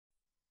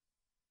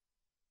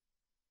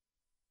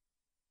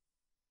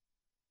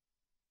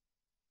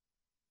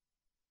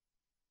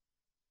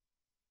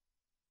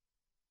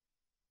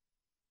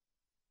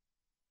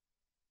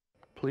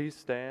Please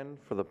stand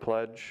for the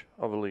Pledge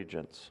of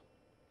Allegiance.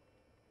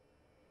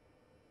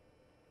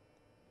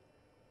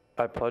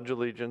 I pledge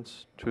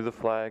allegiance to the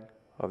flag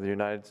of the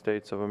United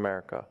States of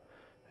America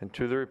and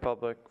to the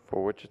republic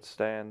for which it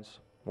stands,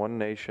 one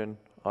nation,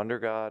 under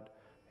God,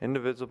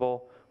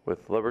 indivisible,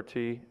 with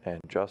liberty and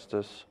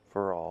justice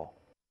for all.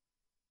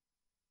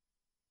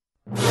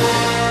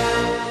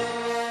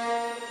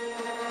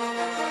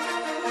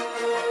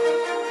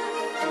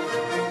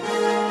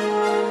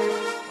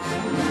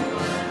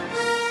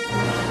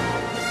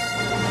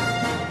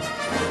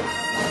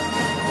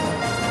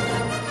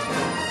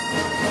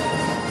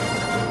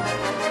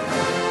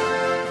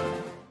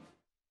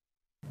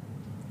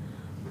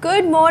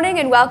 Good morning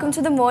and welcome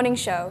to the morning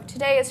show.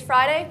 Today is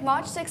Friday,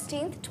 March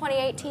 16th,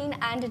 2018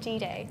 and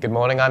D-Day. Good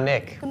morning, I'm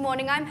Nick. Good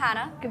morning, I'm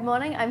Hannah. Good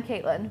morning, I'm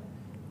Caitlin.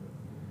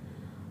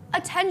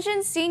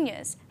 Attention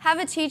seniors, have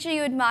a teacher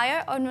you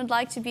admire or would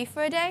like to be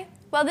for a day?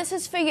 Well, this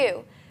is for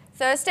you.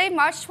 Thursday,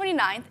 March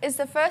 29th is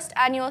the first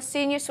annual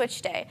Senior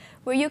Switch Day,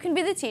 where you can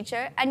be the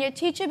teacher and your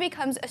teacher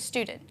becomes a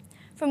student.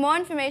 For more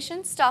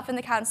information, stop in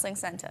the Counseling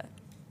Center.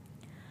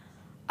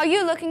 Are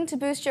you looking to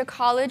boost your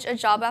college or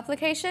job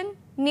application?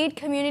 Need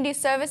community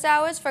service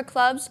hours for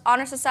clubs,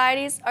 honor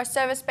societies, or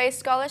service-based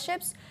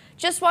scholarships?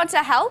 Just want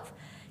to help?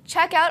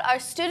 Check out our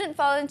student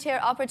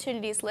volunteer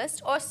opportunities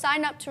list or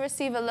sign up to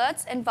receive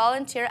alerts and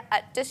volunteer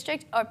at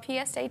district or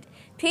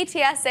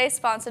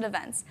PTSA-sponsored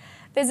events.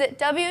 Visit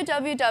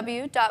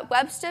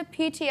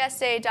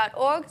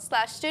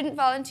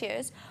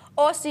www.websterptsa.org/student-volunteers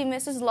or see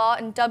Mrs. Law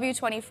in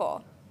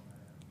W24.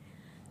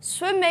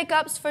 Swim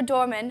makeups for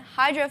doormen,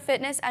 hydro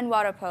fitness, and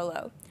water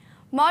polo.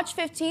 March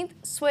 15th,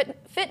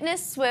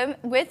 fitness swim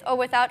with or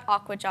without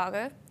aqua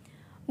jogger.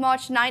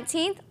 March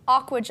 19th,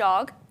 aqua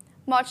jog.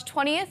 March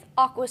 20th,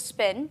 aqua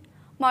spin.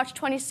 March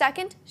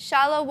 22nd,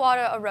 shallow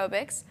water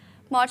aerobics.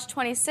 March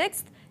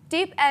 26th,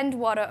 deep end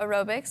water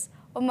aerobics.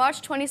 Or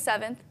March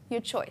 27th,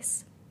 your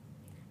choice.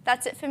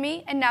 That's it for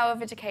me, and now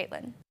over to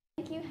Caitlin.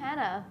 Thank you,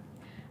 Hannah.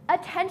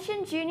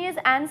 Attention juniors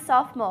and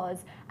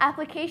sophomores.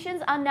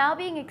 Applications are now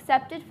being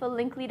accepted for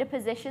link leader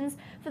positions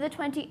for the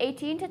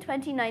 2018 to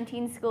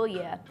 2019 school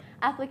year.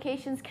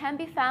 Applications can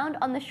be found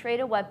on the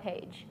Schrader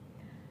webpage.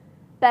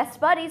 Best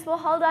Buddies will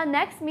hold our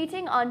next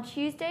meeting on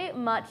Tuesday,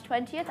 March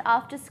 20th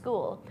after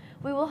school.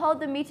 We will hold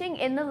the meeting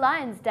in the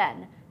Lion's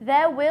Den.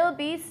 There will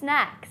be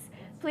snacks.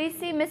 Please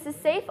see Mrs.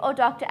 Safe or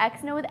Dr.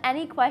 Exner with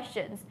any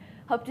questions.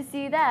 Hope to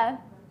see you there.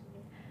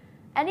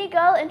 Any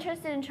girl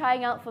interested in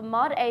trying out for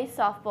Mod A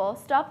softball,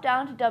 stop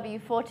down to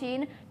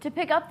W14 to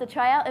pick up the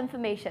tryout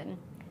information.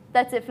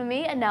 That's it for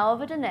me, and now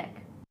over to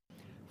Nick.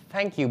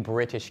 Thank you,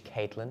 British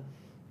Caitlin.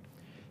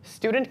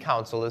 Student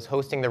Council is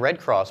hosting the Red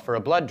Cross for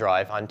a blood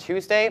drive on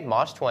Tuesday,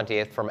 March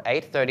 20th from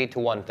 8:30 to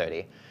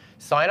 1:30.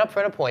 Sign up for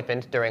an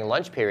appointment during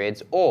lunch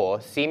periods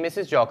or see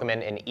Mrs.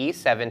 Jockerman in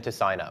E7 to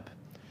sign up.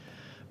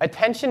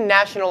 Attention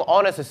National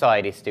Honor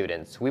Society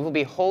students, we will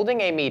be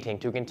holding a meeting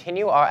to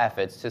continue our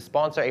efforts to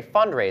sponsor a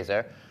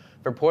fundraiser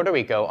for Puerto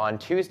Rico on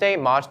Tuesday,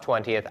 March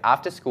 20th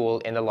after school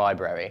in the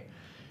library.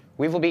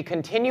 We will be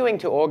continuing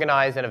to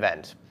organize an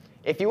event.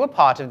 If you were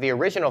part of the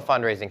original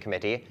fundraising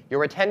committee,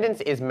 your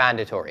attendance is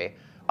mandatory.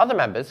 Other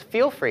members,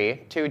 feel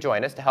free to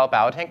join us to help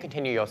out and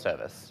continue your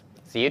service.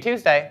 See you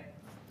Tuesday.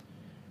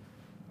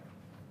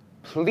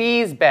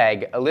 Please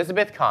beg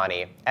Elizabeth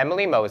Carney,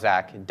 Emily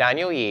Mozak,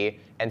 Daniel Yee,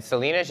 and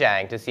Selena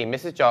Zhang to see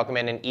Mrs.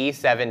 Jockerman in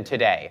E7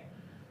 today.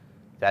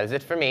 That is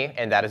it for me,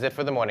 and that is it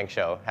for the morning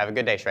show. Have a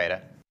good day,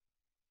 Schrader.